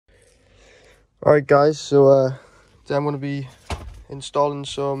Alright guys, so today I'm going to be installing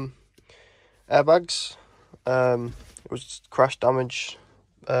some airbags. It was crash damage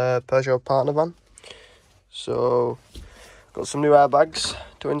Peugeot partner van. So got some new airbags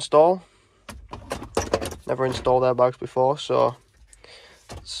to install. Never installed airbags before, so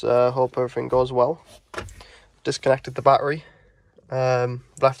let's hope everything goes well. Disconnected the battery.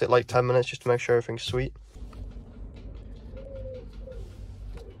 Left it like 10 minutes just to make sure everything's sweet.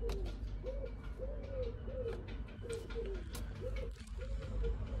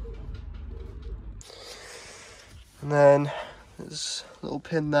 And then there's a little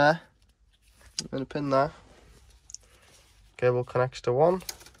pin there and a pin there. Cable connects to one,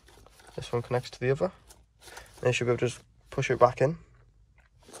 this one connects to the other. And you should be able to just push it back in.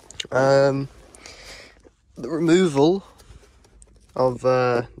 The removal of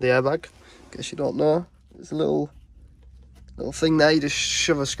the airbag, in case you don't know, there's a little thing there. You just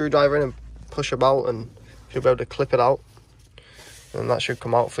shove a screwdriver in and push about, and you'll be able to clip it out, and that should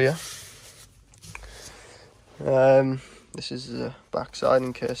come out for you. This is the back side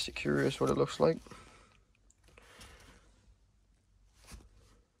in case you're curious what it looks like.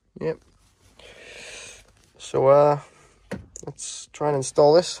 Yep. So let's try and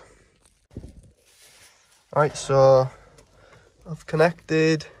install this. Alright, so I've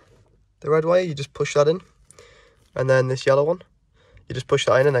connected the red wire. You just push that in, and then this yellow one, you just push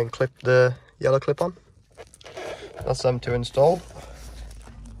that in and then clip the yellow clip on. That's them to install.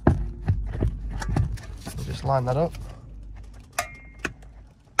 Just line that up.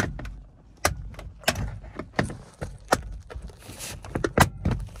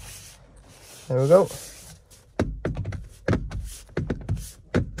 There we go.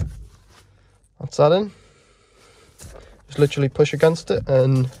 That's that in. Just literally push against it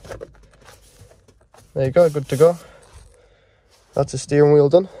and there you go, good to go. That's the steering wheel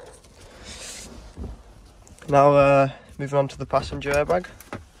done. Now moving on to the passenger airbag.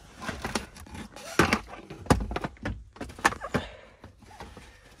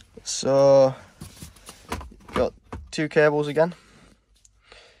 So got two cables again.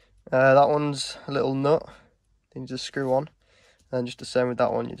 That one's a little nut, then you just screw on, and just the same with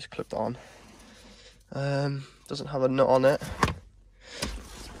that one, you just clip that on. Doesn't have a nut on it.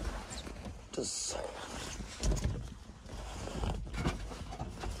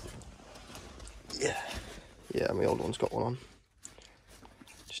 Yeah, my old one's got one on.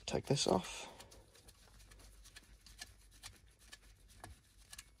 Just take this off.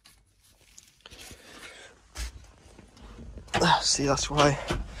 See, that's why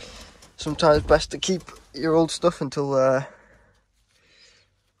sometimes best to keep your old stuff until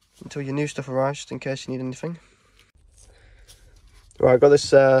your new stuff arrives, just in case you need anything. Right, I've got this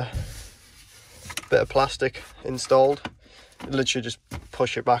bit of plastic installed. You literally just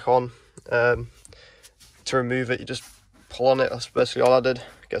push it back on. To remove it, you just pull on it. That's basically all I did.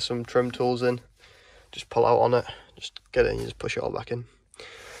 Get some trim tools in, just pull out on it, just get it in, you just push it all back in.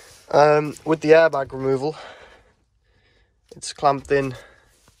 With the airbag removal, it's clamped in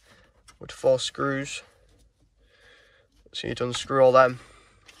with 4 screws, so you unscrew all them,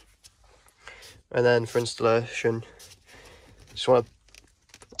 and then for installation, just want to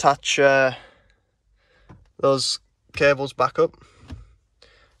attach those cables back up,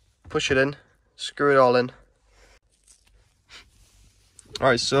 push it in, screw it all in.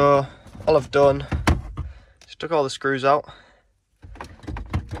 Alright, so all I've done is took all the screws out,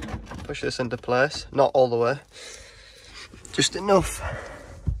 push this into place, not all the way, just enough.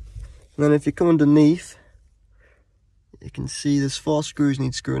 And then if you come underneath, you can see there's 4 screws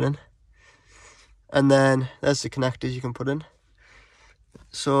need screwing in, and then there's the connectors you can put in.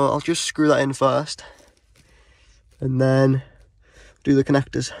 So I'll just screw that in first and then do the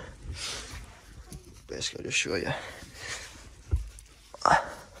connectors. Basically, I'll just show you.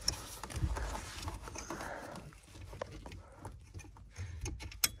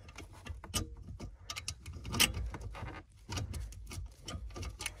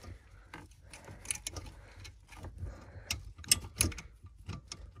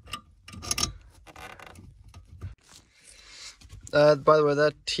 By the way,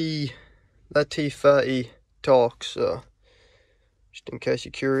 they're T30 Torx, so just in case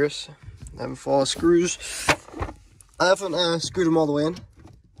you're curious, them 4 screws. I haven't screwed them all the way in,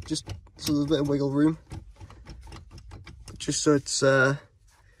 just so there's a bit of wiggle room, just so it's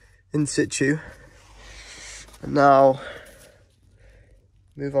in situ. And now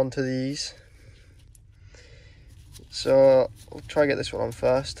move on to these. So I'll try and get this one on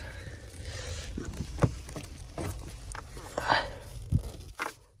first.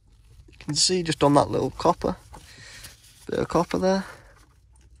 can see just on that little copper, bit of copper there.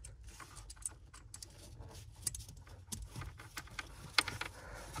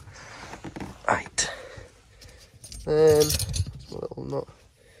 Then that's my little nut.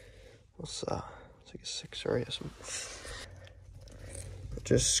 What's that? It's like a 6 or 8 or something.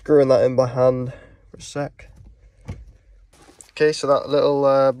 Just screwing that in by hand for a sec. Okay, so that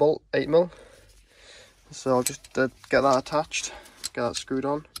little bolt, 8mm. So I'll just get that attached, get that screwed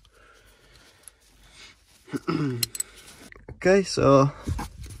on. Okay, so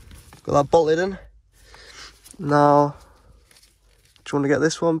got that bolted in. Now, just want to get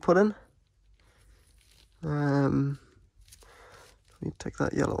this one put in. Let me take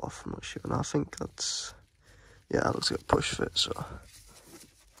that yellow off. I'm not sure. And I think that's, yeah, that looks like a push fit. So,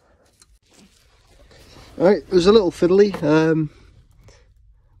 all right, it was a little fiddly,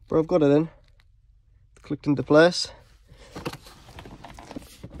 but I've got it in. Clicked into place.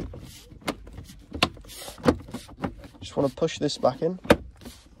 Just want to push this back in.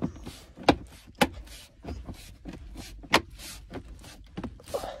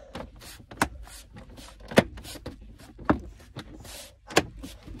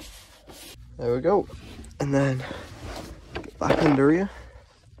 There we go. And then get back under here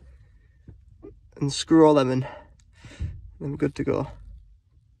and screw all them in. And I'm good to go.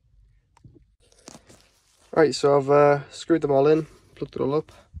 Right, so I've screwed them all in, plugged it all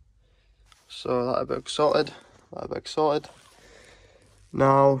up. So that airbag sorted, that airbag sorted.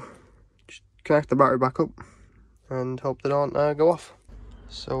 Now, just connect the battery back up and hope they don't go off.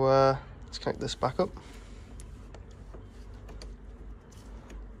 So let's connect this back up.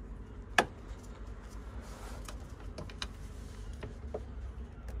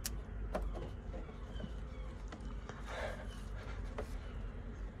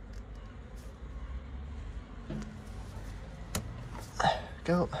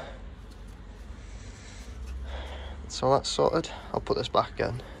 Go. So that's sorted. I'll put this back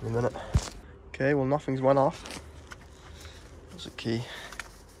again in a minute. Okay, well nothing's went off. There's a key.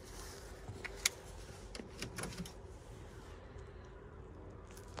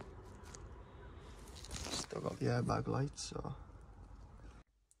 Still got the airbag lights, so.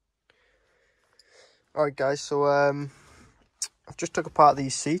 Alright guys, so I've just took apart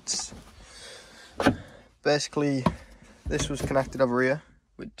these seats. Basically, this was connected over here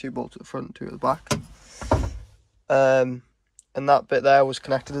with 2 bolts at the front and 2 at the back. And that bit there was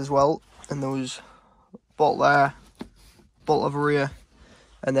connected as well. And there was a bolt there, bolt over here,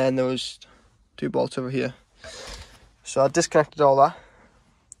 and then there was 2 bolts over here. So I disconnected all that,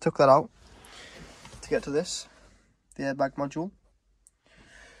 took that out to get to this, the airbag module.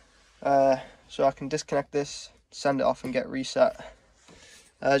 So I can disconnect this, send it off and get reset.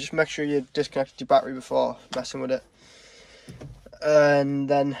 Just make sure you disconnect your battery before messing with it. And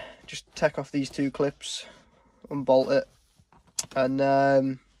then just take off these 2 clips, unbolt it, and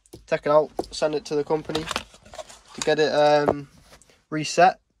take it out, send it to the company to get it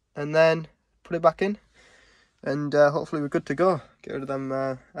reset, and then put it back in, and hopefully we're good to go. Get rid of them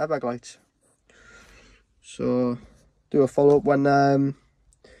airbag lights. So do a follow up when I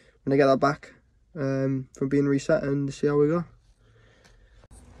get that back from being reset and see how we go.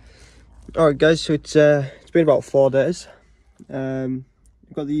 Alright guys, so it's been about 4 days. I've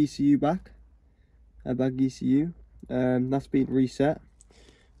got the ECU back, airbag ECU. That's been reset,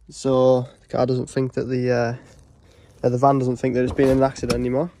 so the car doesn't think that the van doesn't think that it's been an accident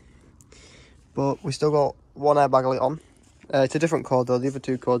anymore. But we still got 1 airbag light on. It's a different code though. The other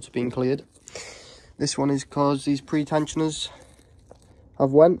 2 codes have been cleared. This one is because these pretensioners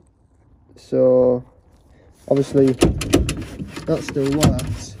have went. So obviously that still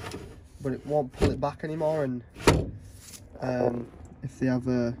works, but it won't pull it back anymore. And if they have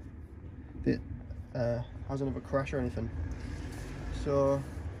a bit hasn't have a crash or anything. So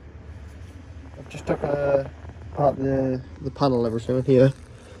I've just took apart the panel and everything here.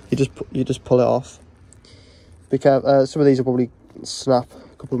 You just pull it off. Because some of these will probably snap.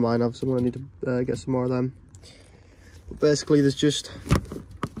 A couple of mine have, so I need to get some more of them. But basically there's just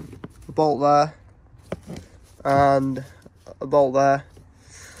a bolt there and a bolt there.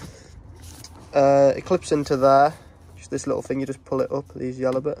 It clips into there. Just this little thing, you just pull it up, these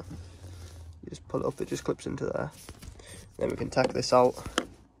yellow bit. You just pull it up, it just clips into there. Then we can take this out.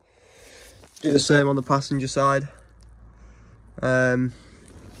 Do the same on the passenger side. Get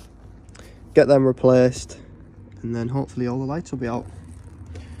them replaced, and then hopefully all the lights will be out.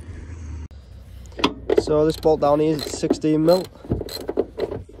 So this bolt down here is 16mm.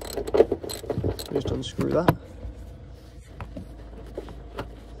 Just unscrew that.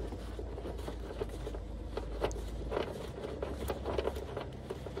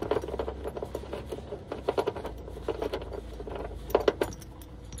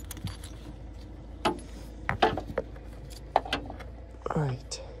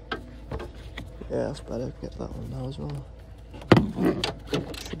 Right, Yeah, that's better. Get that one now as well.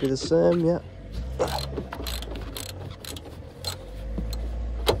 Should be the same, yeah.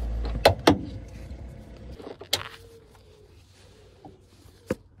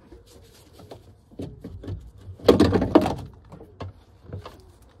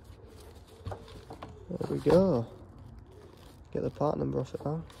 There we go. Get the part number off it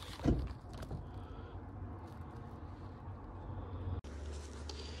now.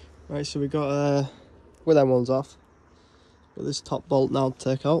 Right, so we got with them ones off. Got this top bolt now to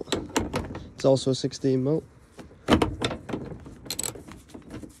take out. It's also a 16mm.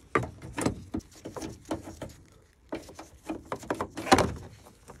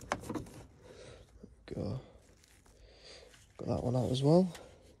 Go. Got that one out as well.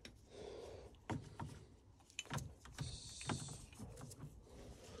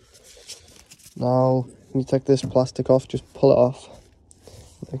 Now, when you take this plastic off, just pull it off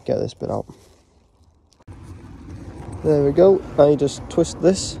and get this bit out. There we go. Now you just twist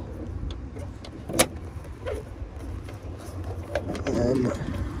this. And then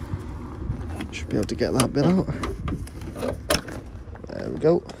should be able to get that bit out. There we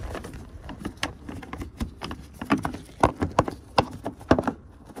go.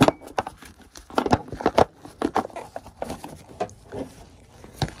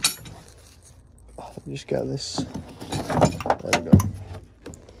 Just get this. There we go.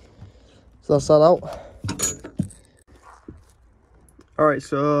 So that's that out. Alright,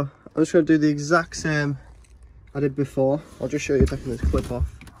 so I'm just going to do the exact same I did before. I'll just show you taking this clip off.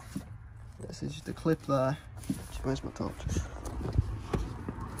 This is just a clip there. Where's my torch?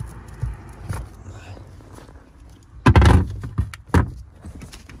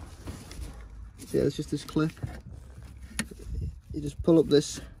 So yeah, it's just this clip. You just pull up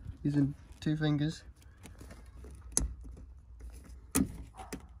this using 2 fingers.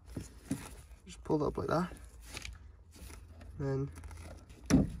 Just pull that up like that. And then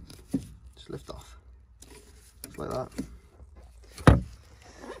just lift off. Just like that.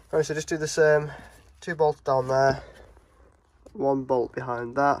 Alright, so just do the same. 2 bolts down there. 1 bolt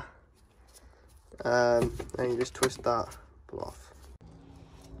behind that. And you just twist that, pull off.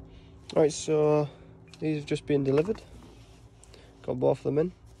 Alright, so these have just been delivered. Got both of them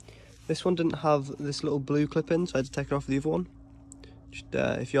in. This one didn't have this little blue clip in, so I had to take it off the other one. Just,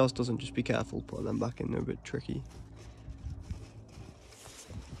 if yours doesn't, just be careful putting them back in, they're a bit tricky.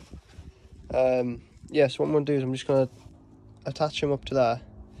 Yeah, so what I'm going to do is I'm just going to attach them up to there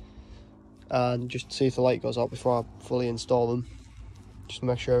and just see if the light goes out before I fully install them, just to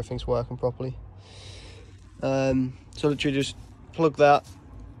make sure everything's working properly. So literally just plug that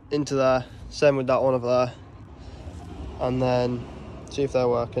into there, same with that one over there, and then see if they're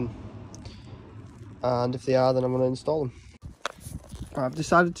working, and if they are, then I'm going to install them. I've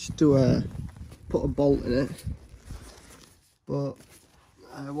decided just to put a bolt in it, but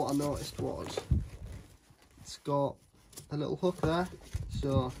what I noticed was it's got a little hook there,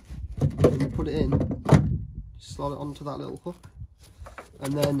 so when you put it in, just slot it onto that little hook,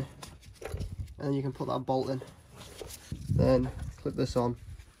 and then you can put that bolt in, then clip this on,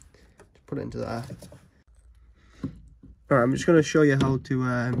 just put it into there. Alright, I'm just going to show you how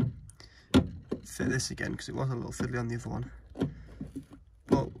to fit this again, because it was a little fiddly on the other one.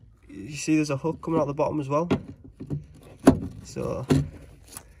 But you see there's a hook coming out the bottom as well, so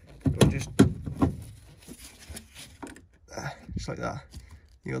just like that.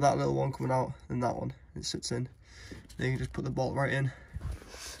 You got that little one coming out, and that one, it sits in. Then you can just put the bolt right in,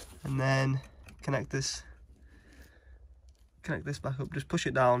 and then connect this back up, just push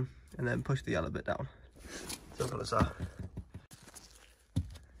it down, and then push the yellow bit down. Simple as that.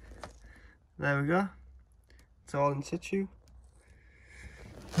 There we go. It's all in situ.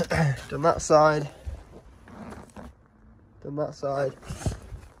 Done that side. Done that side.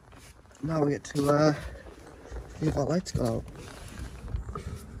 Now we get to see if our lights go out.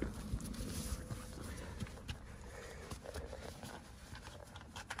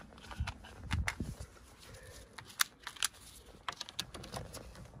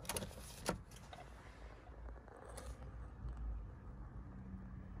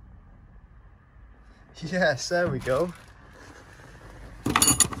 Yes, there we go.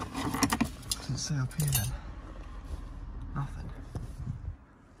 Doesn't say up here then. Nothing.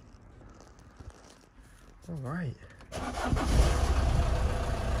 Alright.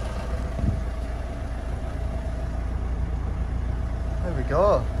 There we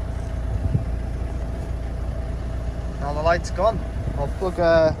go. Now the light's gone. I'll plug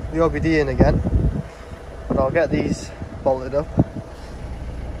the OBD in again, but I'll get these bolted up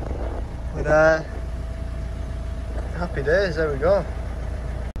with happy days. There we go.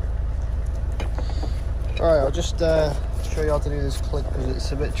 Alright, I'll just show you how to do this click because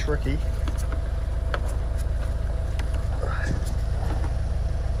it's a bit tricky.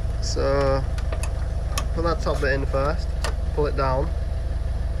 So, put that top bit in first, pull it down,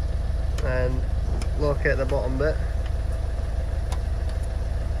 and locate the bottom bit,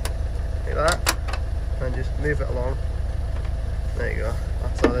 like that, and just move it along. There you go,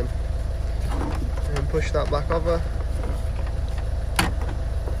 that's that in. And then push that back over.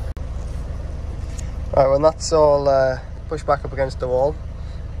 Right, when that's all pushed back up against the wall,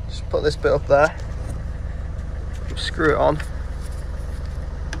 just put this bit up there, screw it on.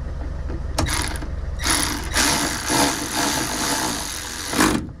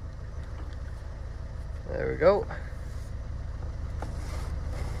 There we go.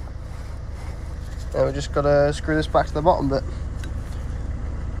 Now we just got to screw this back to the bottom bit.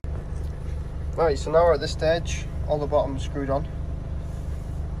 Right, so now we're at this stage, all the bottom's screwed on.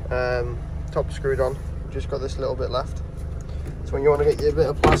 Top screwed on, we've just got this little bit left. So when you want to get your bit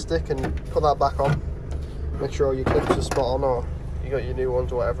of plastic and put that back on, make sure all your clips are spot on, or you got your new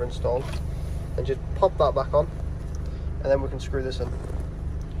ones or whatever installed, and just pop that back on, and then we can screw this in.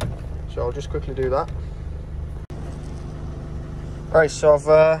 So I'll just quickly do that. Right, so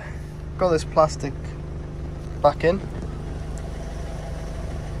I've got this plastic back in,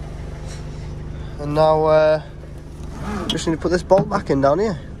 and now just need to put this bolt back in down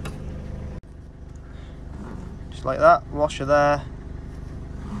here. Just like that, washer there,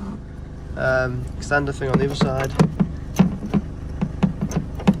 extender thing on the other side.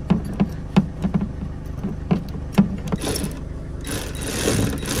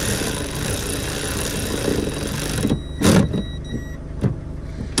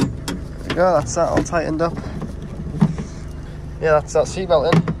 There we go, that's that all tightened up. Yeah, that's that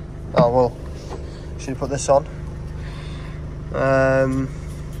seatbelt in. Oh well, should have put this on.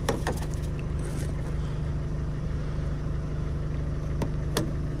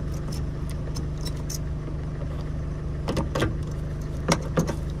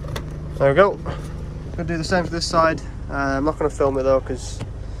 There we go. Gonna do the same for this side. I'm not gonna film it though because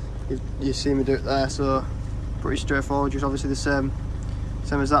you see me do it there, so pretty straightforward. Just obviously the same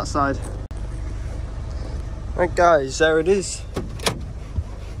as that side. Right guys, there it is.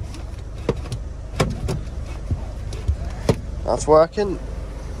 That's working.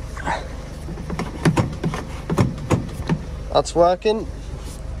 That's working.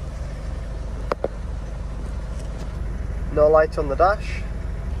 No light on the dash.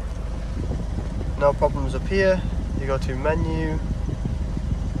 No problems up here. You go to menu.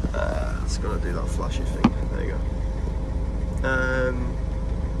 It's gonna do that flashy thing. There you go.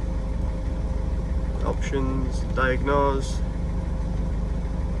 Options, diagnose,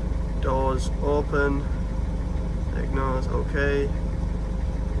 doors open, diagnose, okay,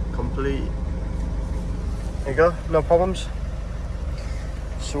 complete. There you go, no problems.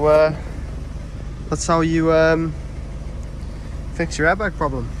 So that's how you fix your airbag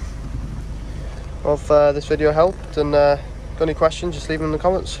problem. Well, if this video helped and got any questions, just leave them in the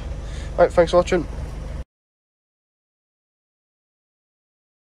comments. Right, thanks for watching.